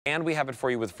And we have it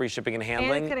for you with free shipping and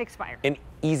handling. And it's gonna expire. An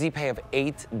easy pay of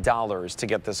 $8 to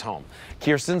get this home.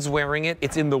 Kirsten's wearing it.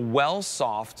 It's in the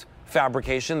Wellsoft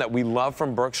fabrication that we love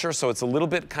from Berkshire, so it's a little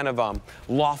bit kind of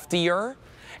loftier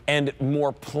and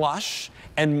more plush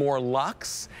and more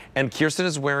luxe. And Kirsten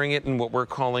is wearing it in what we're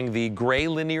calling the gray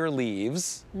linear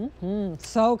leaves.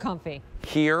 So comfy.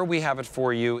 Here we have it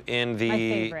for you in the my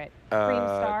favorite.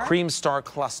 Cream Star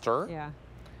cluster. Yeah.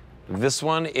 This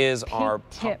one is our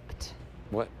tipped.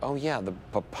 What? Oh yeah, the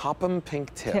Popham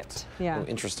pink tipped. Yeah. Oh,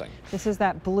 interesting. This is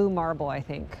that blue marble, I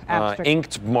think.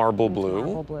 Inked marble blue.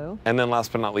 Marble blue. And then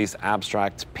last but not least,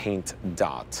 abstract paint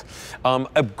dot.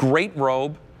 A great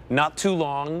robe, not too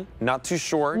long, not too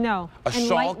short. No. A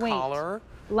shawl collar.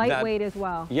 Lightweight as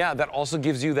well. Yeah, that also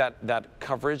gives you that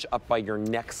coverage up by your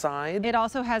neck side. It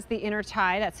also has the inner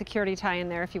tie, that security tie in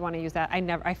there if you want to use that.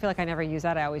 I feel like I never use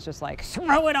that. I always just like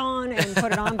throw it on and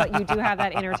put it on, but you do have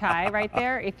that inner tie right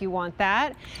there if you want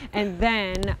that. And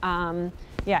then,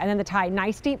 yeah, and then the tie,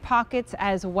 nice deep pockets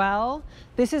as well.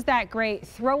 This is that great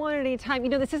throw on at any time. You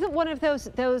know, this isn't one of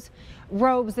those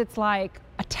robes that's like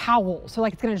a towel, so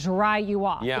like it's gonna dry you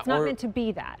off. Yeah, it's not meant to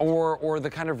be that. Or the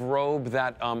kind of robe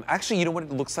that, actually, you know what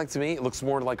it looks like to me? It looks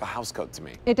more like a house coat to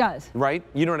me. It does. Right?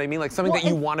 You know what I mean? Like something that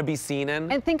you want to be seen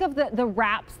in. And think of the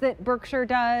wraps that Berkshire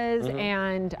does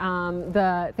and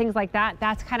the things like that.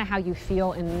 That's kind of how you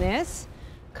feel in this.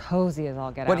 Cozy as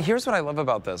all get out. But here's what I love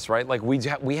about this, right? Like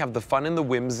we have the fun and the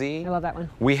whimsy. I love that one.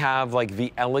 We have like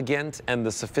the elegant and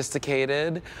the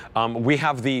sophisticated. We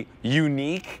have the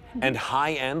unique and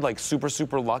high-end, like super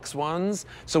luxe ones.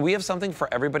 So we have something for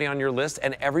everybody on your list,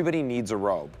 and everybody needs a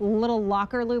robe. Little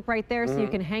locker loop right there, so you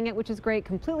can hang it, which is great.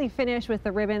 Completely finished with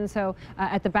the ribbon, so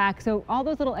at the back. So all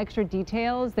those little extra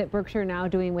details that Berkshire are now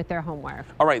doing with their homeware.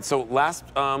 All right, so last,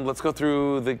 let's go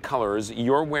through the colors.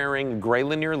 You're wearing gray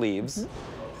linear leaves.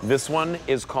 This one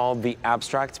is called the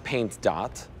abstract paint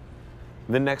dot.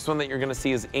 The next one that you're gonna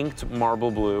see is inked marble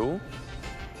blue.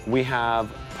 We have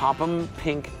Popham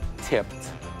pink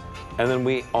tipped. And then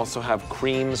we also have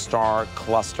cream star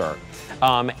cluster.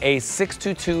 A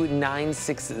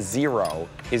 622960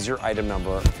 is your item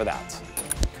number for that.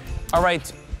 All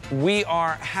right, we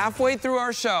are halfway through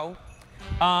our show.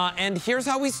 And here's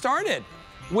how we started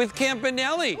with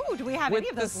Campanelli. Ooh, do we have any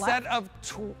of those left? With the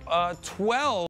set of 12